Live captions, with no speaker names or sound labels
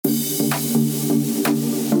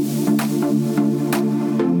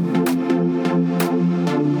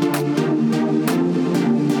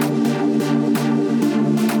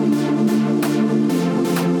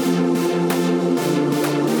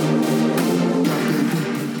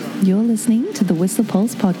You're listening to the Whistler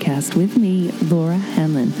Pulse podcast with me, Laura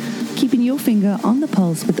Hanlon, keeping your finger on the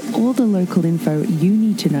pulse with all the local info you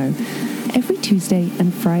need to know every Tuesday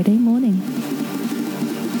and Friday morning.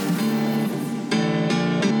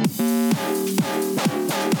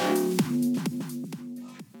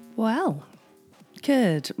 Well,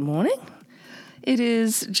 good morning. It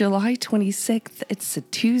is July 26th. It's a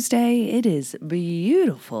Tuesday. It is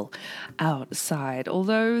beautiful outside,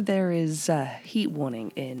 although there is a heat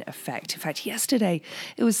warning in effect. In fact, yesterday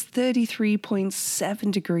it was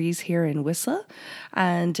 33.7 degrees here in Whistler,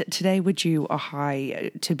 and today we're due a high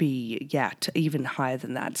to be, even higher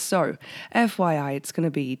than that. So, FYI, it's going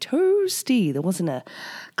to be toasty. There wasn't a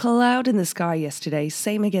cloud in the sky yesterday.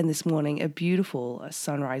 Same again this morning. A beautiful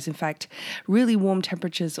sunrise. In fact, really warm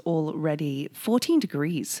temperatures already. 14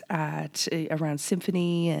 degrees at around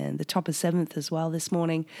Symphony and the top of 7th as well this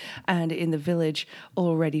morning, and in the village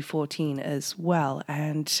already 14 as well.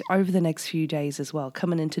 And over the next few days as well,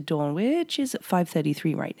 coming into dawn, which is at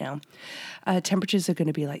 5:33 right now, temperatures are going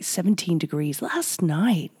to be like 17 degrees. Last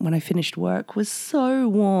night when I finished work was so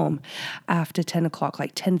warm after 10 o'clock,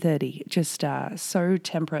 like 10:30, just so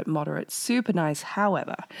temperate, moderate, super nice.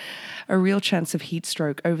 However, a real chance of heat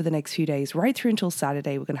stroke over the next few days, right through until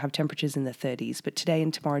Saturday. We're going to have temperatures in the 30s, but today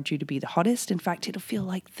and tomorrow due to be the hottest. In fact, it'll feel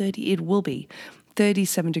like 30, it will be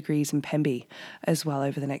 37 degrees in Pemby as well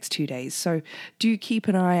over the next 2 days. So do keep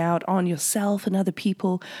an eye out on yourself and other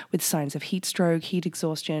people with signs of heat stroke, heat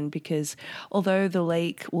exhaustion, because although the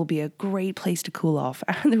lake will be a great place to cool off,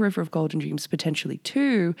 and the River of Golden Dreams potentially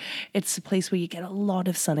too, it's a place where you get a lot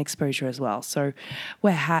of sun exposure as well. So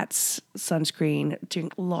wear hats, sunscreen,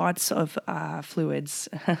 drink lots of fluids,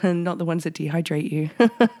 not the ones that dehydrate you.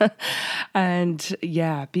 And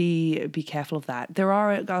be careful of that. There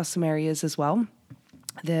are some areas as well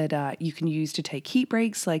that you can use to take heat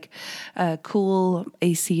breaks, like cool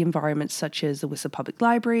AC environments such as the Whistler Public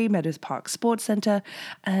Library, Meadows Park Sports Centre,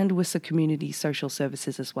 and Whistler Community Social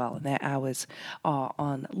Services as well. And their hours are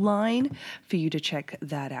online for you to check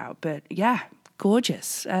that out. But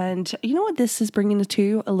gorgeous. And you know what this is bringing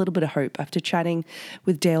to? A little bit of hope after chatting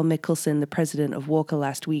with Dale Mickelson, the president of Walker,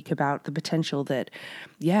 last week about the potential that,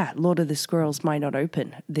 Lord of the Squirrels might not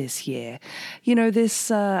open this year. You know, this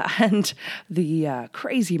and the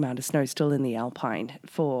crazy amount of snow still in the Alpine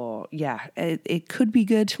for, it could be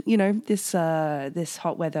good. You know, this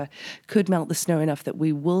hot weather could melt the snow enough that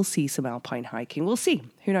we will see some Alpine hiking. We'll see.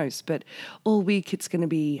 Who knows? But all week it's going to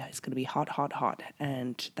be hot,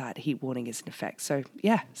 and that heat warning is in effect. So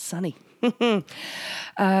sunny.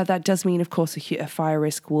 That does mean, of course, a fire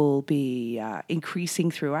risk will be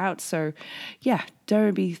increasing throughout. So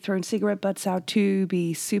don't be throwing cigarette butts out too.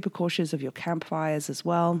 Be super cautious of your campfires as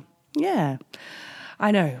well. I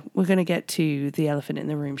know we're going to get to the elephant in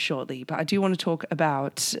the room shortly, but I do want to talk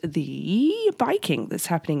about the biking that's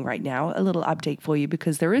happening right now. A little update for you,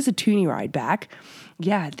 because there is a Toonie ride back,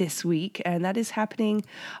 this week, and that is happening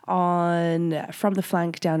from the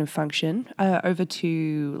flank down in Function over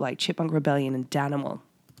to like Chipmunk Rebellion and Danimal.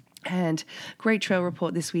 And great trail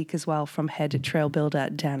report this week as well from head trail builder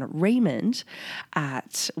Dan Raymond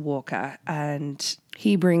at Walker. And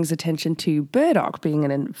he brings attention to burdock being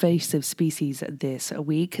an invasive species this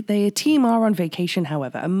week. The team are on vacation,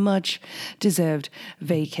 however, a much-deserved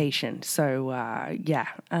vacation. So,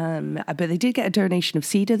 but they did get a donation of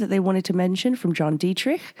cedar that they wanted to mention from John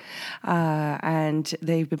Dietrich. And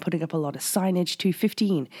they've been putting up a lot of signage,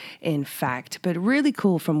 215 in fact. But really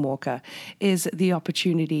cool from Walker is the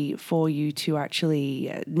opportunity for you to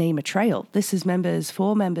actually name a trail. This is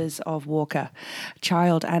for members of Walker,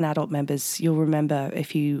 child and adult members. You'll remember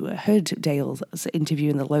if you heard Dale's interview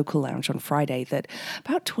in the local lounge on Friday that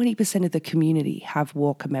about 20% of the community have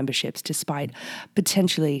Walker memberships, despite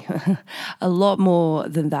potentially a lot more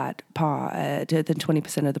than that than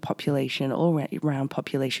 20% of the population, all around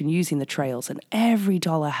population, using the trails. And every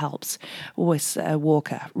dollar helps with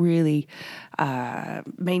Walker really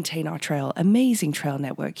maintain our trail, amazing trail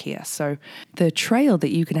network here. So the trail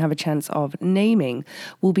that you can have a chance of naming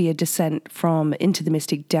will be a descent from Into the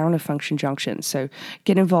Mystic down to Function Junction. So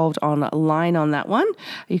get involved online on that one.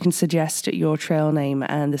 You can suggest your trail name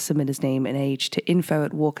and the submitter's name and age to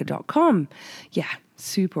info@walker.com.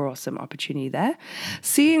 Super awesome opportunity there.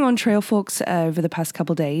 Seeing on Trail Forks over the past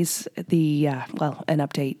couple of days, an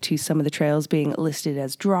update to some of the trails being listed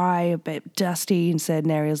as dry, a bit dusty in certain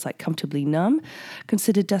areas like comfortably numb.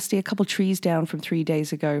 Considered dusty, a couple trees down from 3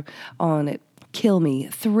 days ago on kill me,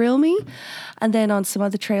 thrill me. And then on some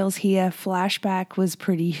other trails here, Flashback was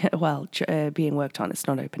pretty, being worked on. It's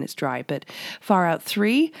not open, it's dry. But Far Out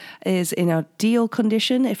 3 is in ideal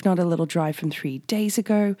condition, if not a little dry from 3 days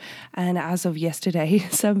ago. And as of yesterday,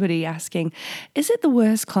 somebody asking, is it the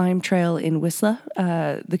worst climb trail in Whistler?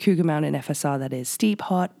 The Cougar Mountain FSR, that is. Steep,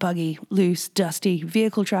 hot, buggy, loose, dusty,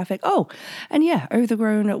 vehicle traffic. Oh, and yeah,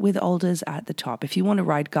 overgrown with alders at the top. If you want to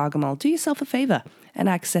ride Gargamel, do yourself a favor and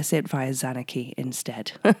access it via Zanarkey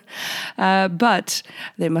instead. But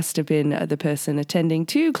there must have been the person attending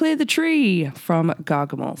to clear the tree from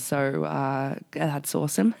Gargamel. So that's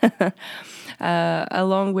awesome.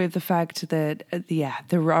 Along with the fact that,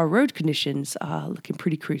 our road conditions are looking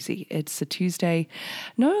pretty cruisy. It's a Tuesday.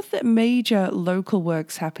 No major local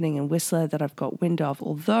works happening in Whistler that I've got wind of,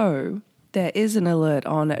 although there is an alert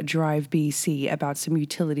on Drive BC about some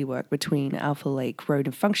utility work between Alpha Lake Road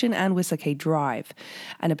and Function and Whistler K Drive,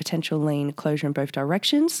 and a potential lane closure in both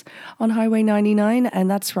directions on Highway 99, and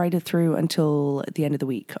that's right through until the end of the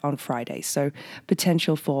week on Friday. So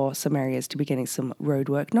potential for some areas to be getting some road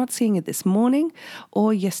work. Not seeing it this morning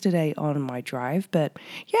or yesterday on my drive, but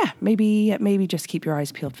yeah, maybe just keep your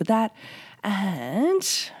eyes peeled for that.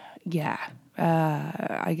 And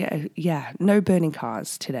no burning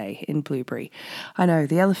cars today in Blueberry. I know,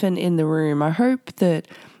 the elephant in the room. I hope that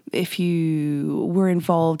if you were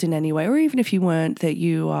involved in any way, or even if you weren't, that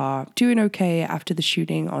you are doing okay after the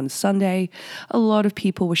shooting on Sunday. A lot of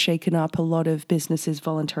people were shaken up. A lot of businesses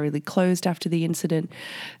voluntarily closed after the incident.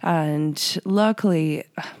 And luckily,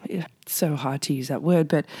 it's so hard to use that word,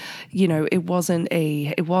 but it was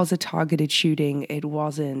a targeted shooting. It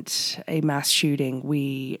wasn't a mass shooting.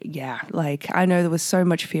 I know there was so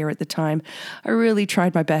much fear at the time. I really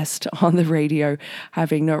tried my best on the radio,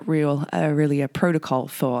 having not really a protocol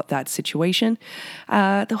for that situation.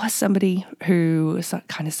 There was somebody who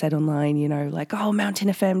kind of said online, Mountain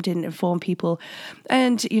FM didn't inform people.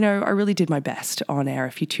 And, I really did my best on air.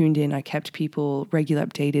 If you tuned in, I kept people regular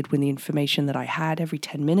updated with the information that I had every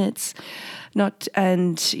 10 minutes.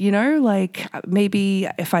 Maybe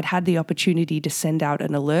if I'd had the opportunity to send out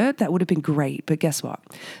an alert, that would have been great. But guess what?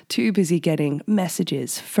 Too busy getting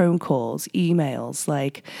messages, phone calls, emails,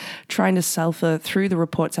 trying to sulfur through the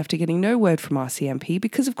reports after getting no word from RCMP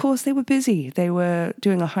because, of course, they were busy. They were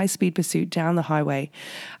doing a high-speed pursuit down the highway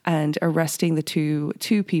and arresting the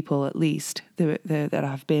two people at least that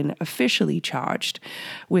have been officially charged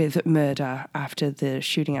with murder after the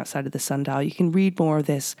shooting outside of the Sundial. You can read more of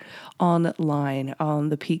this online on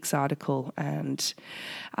the Peaks article. And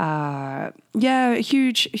a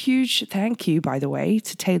huge thank you, by the way,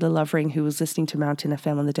 to Taylor Lovering, who was listening to Mountain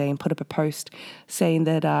FM on the day and put up a post saying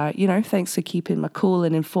that, thanks for keeping me cool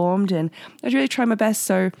and informed. And I really tried my best.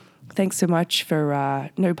 So thanks so much for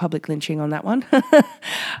no public lynching on that one.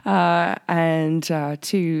 And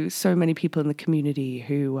to so many people in the community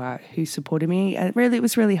who supported me. It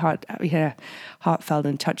was really heartfelt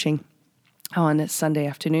and touching on Sunday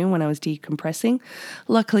afternoon when I was decompressing.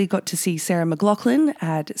 Luckily got to see Sarah McLachlan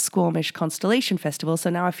at Squamish Constellation Festival, so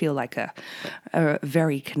now I feel like a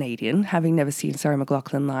very Canadian, having never seen Sarah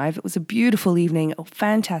McLachlan live. It was a beautiful evening, a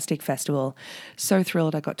fantastic festival. So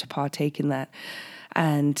thrilled I got to partake in that.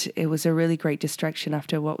 And it was a really great distraction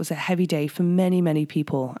after what was a heavy day for many, many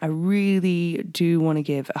people. I really do want to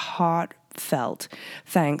give a heartfelt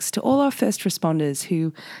thanks to all our first responders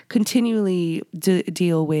who continually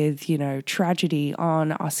deal with, tragedy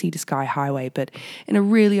on our Sea to Sky Highway, but in a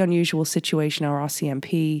really unusual situation, our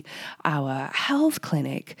RCMP, our health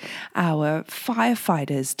clinic, our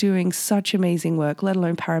firefighters doing such amazing work, let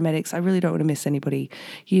alone paramedics. I really don't want to miss anybody,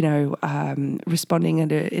 responding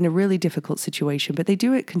in a really difficult situation, but they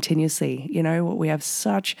do it continuously. We have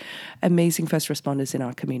such amazing first responders in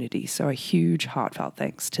our community. So a huge heartfelt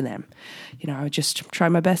thanks to them. I just try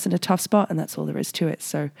my best in a tough spot, and that's all there is to it.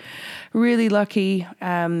 So really lucky.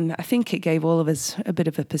 I think it gave all of us a bit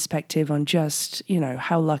of a perspective on just,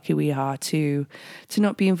 how lucky we are to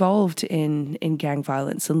not be involved in gang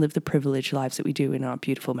violence and live the privileged lives that we do in our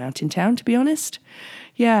beautiful mountain town, to be honest.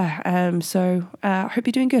 So I hope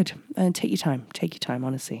you're doing good, and take your time,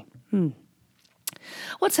 honestly.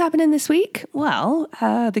 What's happening this week? Well,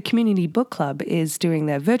 the Community Book Club is doing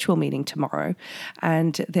their virtual meeting tomorrow,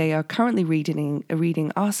 and they are currently reading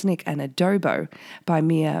Arsenic and Adobo by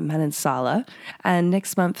Mia Manansala. And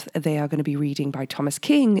next month, they are going to be reading by Thomas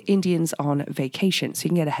King, Indians on Vacation. So you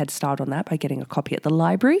can get a head start on that by getting a copy at the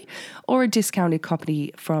library or a discounted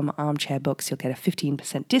copy from Armchair Books. You'll get a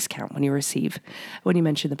 15% discount when you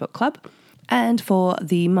mention the book club. And for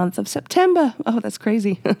the month of September, oh, that's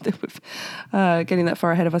crazy. Getting that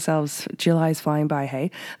far ahead of ourselves. July's flying by,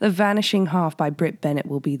 hey. The Vanishing Half by Britt Bennett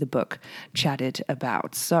will be the book chatted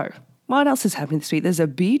about. So, what else is happening this week? There's a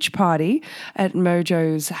beach party at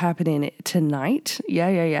Mojo's happening tonight.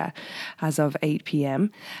 Yeah. As of 8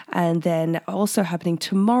 p.m. And then also happening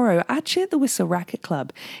tomorrow, actually at the Whistle Racket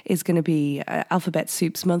Club, is going to be Alphabet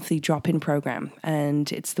Soup's monthly drop-in program.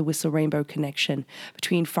 And it's the Whistle Rainbow Connection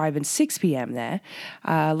between 5 and 6 p.m. there.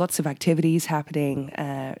 Lots of activities happening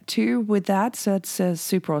too with that. So it's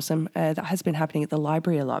super awesome. That has been happening at the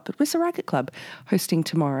library a lot. But Whistle Racket Club hosting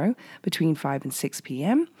tomorrow between 5 and 6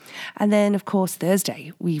 p.m. And then, of course,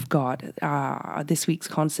 Thursday, we've got this week's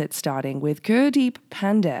concert starting with Gurdeep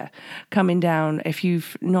Pandya coming down. If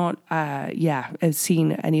you've not,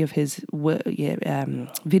 seen any of his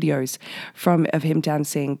videos of him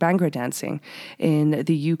dancing, Bhangra dancing in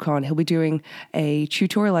the Yukon, he'll be doing a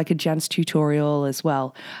tutorial, like a dance tutorial as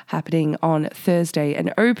well, happening on Thursday,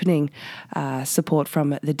 and opening support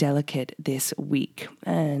from The Delicate this week.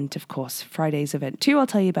 And, of course, Friday's event too, I'll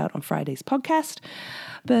tell you about on Friday's podcast.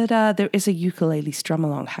 But there is a ukulele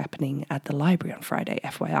strum-along happening at the library on Friday,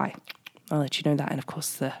 FYI. I'll let you know that. And, of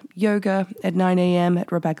course, the yoga at 9 a.m. at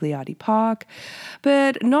RoGD Park.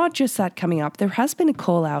 But not just that coming up. There has been a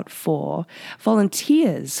call-out for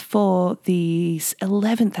volunteers for the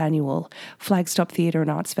 11th annual Flagstop Theatre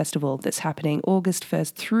and Arts Festival that's happening August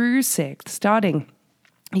 1st through 6th, starting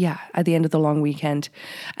at the end of the long weekend.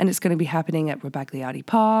 And it's going to be happening at RoGD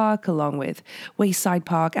Park, along with Wayside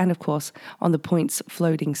Park, and of course on the Points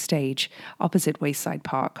floating stage opposite Wayside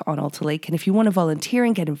Park on Alta Lake. And if you want to volunteer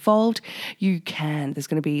and get involved, you can. There's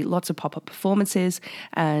going to be lots of pop-up performances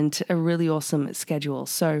and a really awesome schedule.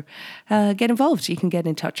 So get involved. You can get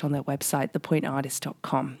in touch on their website,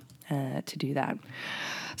 thepointartist.com, to do that.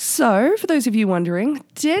 So, for those of you wondering,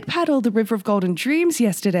 did paddle the River of Golden Dreams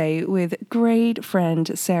yesterday with great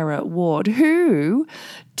friend Sarah Ward, who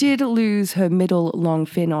did lose her middle long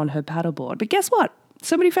fin on her paddleboard. But guess what?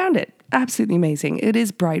 Somebody found it. Absolutely amazing. It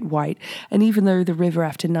is bright white. And even though the river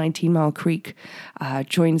after 19 Mile Creek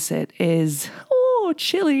joins it is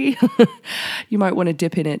chilly, you might want to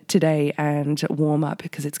dip in it today and warm up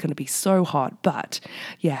because it's going to be so hot. But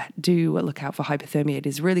yeah, do look out for hypothermia. It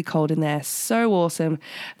is really cold in there. So awesome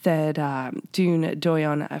that Dune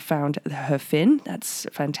Doyon found her fin. That's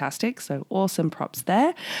fantastic. So awesome props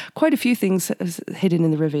there. Quite a few things hidden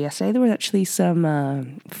in the river yesterday. There were actually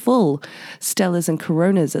some full Stellas and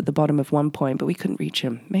Coronas at the bottom of one point, but we couldn't reach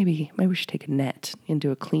them. Maybe we should take a net and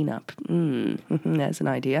do a cleanup. There's an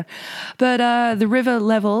idea. But the river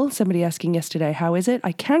level, somebody asking yesterday, how is it?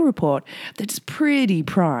 I can report that it's pretty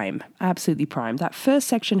prime, absolutely prime. That first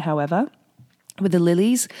section, however, with the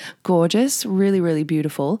lilies, gorgeous, really, really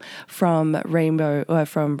beautiful from Rainbow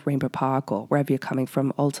Park or wherever you're coming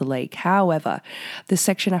from, Alta Lake. However, the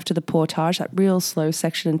section after the portage, that real slow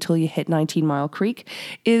section until you hit 19 Mile Creek,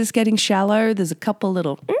 is getting shallow. There's a couple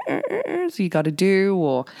little you got to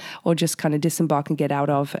do or just kind of disembark and get out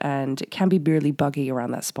of, and it can be really buggy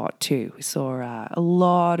around that spot too. We saw a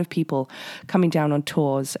lot of people coming down on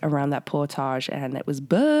tours around that portage, and it was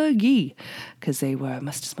buggy because they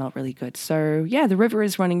must have smelled really good. So yeah, the river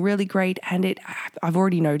is running really great, and I've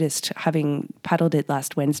already noticed, having paddled it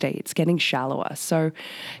last Wednesday, it's getting shallower. So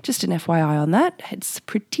just an FYI on that. It's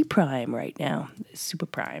pretty prime right now. It's super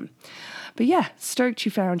prime. But yeah, stoked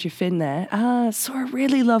you found your fin there. Saw a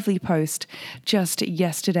really lovely post just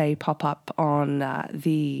yesterday pop up on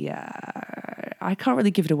I can't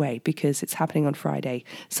really give it away because it's happening on Friday.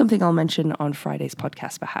 Something I'll mention on Friday's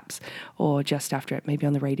podcast perhaps, or just after it, maybe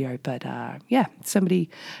on the radio. But somebody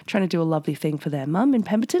trying to do a lovely thing for their mum in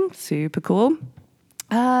Pemberton. Super cool.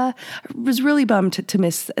 Was really bummed to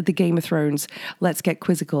miss the Game of Thrones Let's Get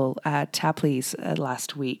Quizzical at Tapley's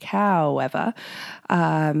last week. However,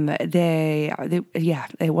 it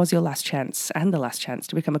was your last chance and the last chance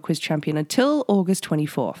to become a quiz champion until August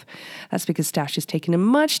 24th. That's because Stash has taken a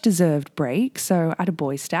much-deserved break. So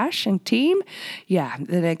attaboy Stash and team. Yeah,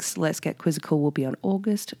 the next Let's Get Quizzical will be on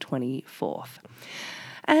August 24th.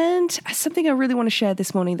 And something I really want to share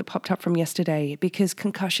this morning that popped up from yesterday, because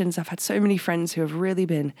concussions, I've had so many friends who have really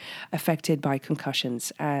been affected by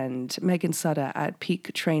concussions. And Megan Sutter at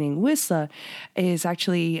Peak Training Whistler is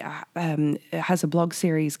actually has a blog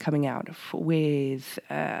series coming out with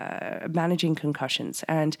managing concussions.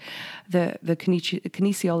 And the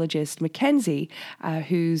kinesiologist Mackenzie,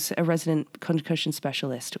 who's a resident concussion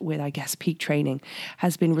specialist with, I guess, Peak Training,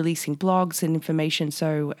 has been releasing blogs and information.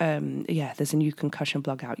 So, there's a new concussion blog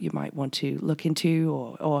blog out you might want to look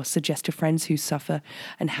into or suggest to friends who suffer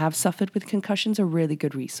and have suffered with concussions. A really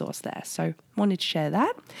good resource there. So wanted to share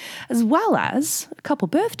that, as well as a couple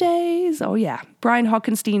birthdays. Oh yeah, Brian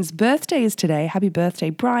Hockenstein's birthday is today. Happy birthday,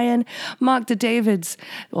 Brian. Mark de David's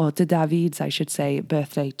I should say,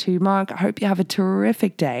 birthday too. Mark, I hope you have a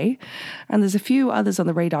terrific day. And there's a few others on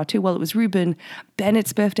the radar too. Well, it was Ruben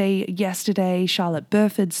Bennett's birthday yesterday, Charlotte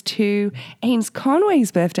Burford's too. Ains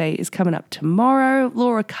Conway's birthday is coming up tomorrow.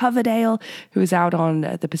 Laura Coverdale, who is out on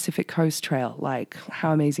the Pacific Coast Trail. Like,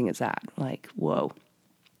 how amazing is that? Like, whoa.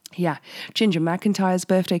 Yeah, Ginger McIntyre's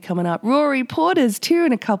birthday coming up. Rory Porter's too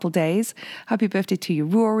in a couple days. Happy birthday to you,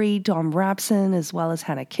 Rory. Dom Rapson, as well as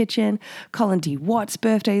Hannah Kitchen. Colin D. Watt's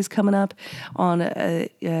birthday is coming up on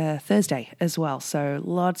Thursday as well. So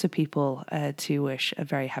lots of people to wish a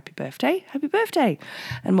very happy birthday. Happy birthday.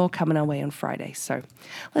 And more coming our way on Friday. So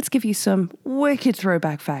let's give you some wicked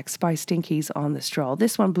throwback facts by Stinkies on the Stroll.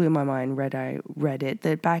 This one blew my mind. I read it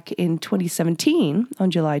that back in 2017,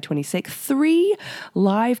 on July 26th, 3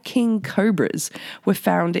 live king cobras were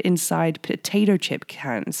found inside potato chip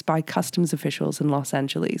cans by customs officials in Los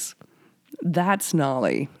Angeles. That's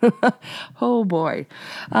gnarly. Oh boy.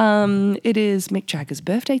 It is Mick Jagger's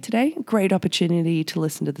birthday today. Great opportunity to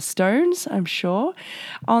listen to the Stones, I'm sure.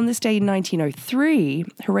 On this day in 1903,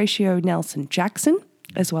 Horatio Nelson Jackson,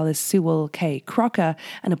 as well as Sewell K. Crocker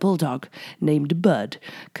and a bulldog named Bud,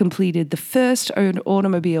 completed the first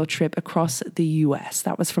automobile trip across the U.S.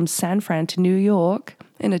 That was from San Fran to New York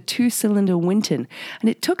in a 2-cylinder Winton, and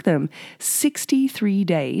it took them 63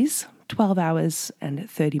 days, 12 hours and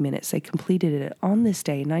 30 minutes. They completed it on this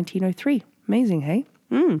day in 1903. Amazing, hey?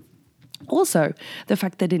 Also, the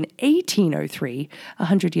fact that in 1803,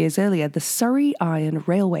 100 years earlier, the Surrey Iron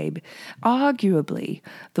Railway, arguably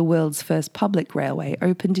the world's first public railway,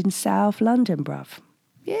 opened in South London, bruv.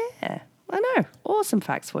 Yeah, I know. Awesome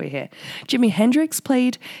facts for you here. Jimi Hendrix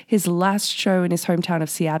played his last show in his hometown of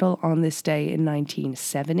Seattle on this day in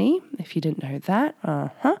 1970, if you didn't know that.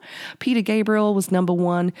 Peter Gabriel was number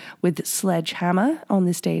 1 with Sledgehammer on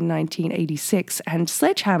this day in 1986, and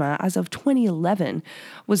Sledgehammer, as of 2011,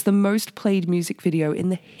 was the most played music video in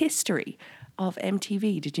the history of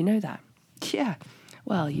MTV. Did you know that? Yeah.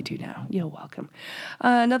 Well, you do now. You're welcome.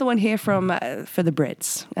 Another one here from for the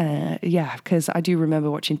Brits. Yeah, because I do remember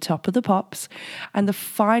watching Top of the Pops, and the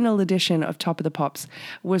final edition of Top of the Pops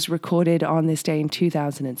was recorded on this day in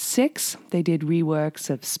 2006. They did reworks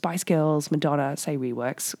of Spice Girls, Madonna, say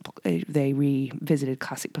reworks. They revisited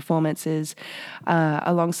classic performances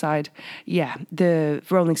alongside, the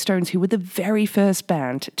Rolling Stones, who were the very first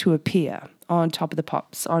band to appear on Top of the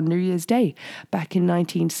Pops on New Year's Day back in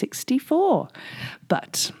 1964.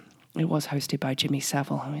 But it was hosted by Jimmy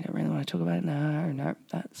Savile. I don't really want to talk about it. No,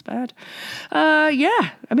 that's bad.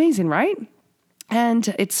 Amazing, right?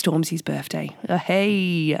 And it's Stormzy's birthday.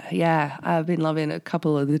 Hey, yeah, I've been loving a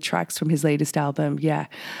couple of the tracks from his latest album. Yeah,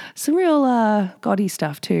 some real gaudy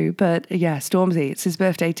stuff too. But yeah, Stormzy, it's his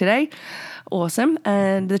birthday today. Awesome.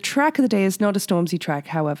 And the track of the day is not a Stormzy track,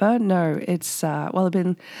 however. No, it's, I've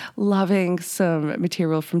been loving some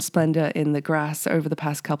material from Splendor in the Grass over the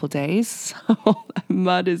past couple of days. That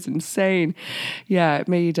mud is insane. Yeah, it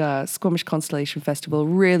made Squamish Constellation Festival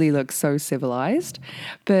really look so civilized.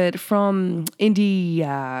 But from Indie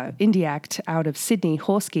Act out of Sydney,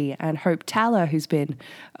 Horsky, and Hope Taller, who's been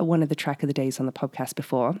one of the track of the days on the podcast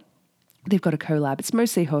before, they've got a collab. It's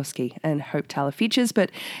mostly Horsky and Hope Taller features,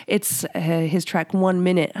 but it's his track 1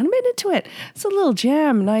 minute. I'm into it. It's a little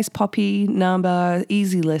jam, nice poppy number,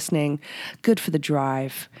 easy listening, good for the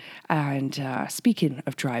drive. And speaking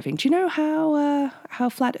of driving, do you know how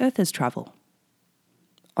flat earthers travel?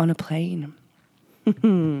 On a plane.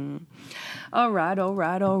 All right.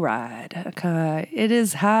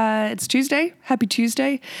 It's Tuesday. Happy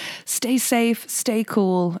Tuesday. Stay safe, stay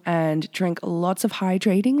cool, and drink lots of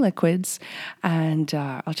hydrating liquids. And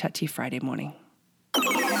I'll chat to you Friday morning.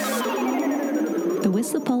 The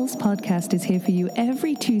Whistler Pulse podcast is here for you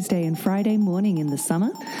every Tuesday and Friday morning in the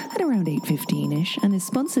summer at around 8:15ish, and is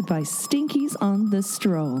sponsored by Stinkies on the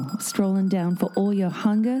Stroll. Strolling down for all your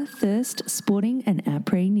hunger, thirst, sporting, and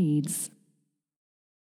après needs.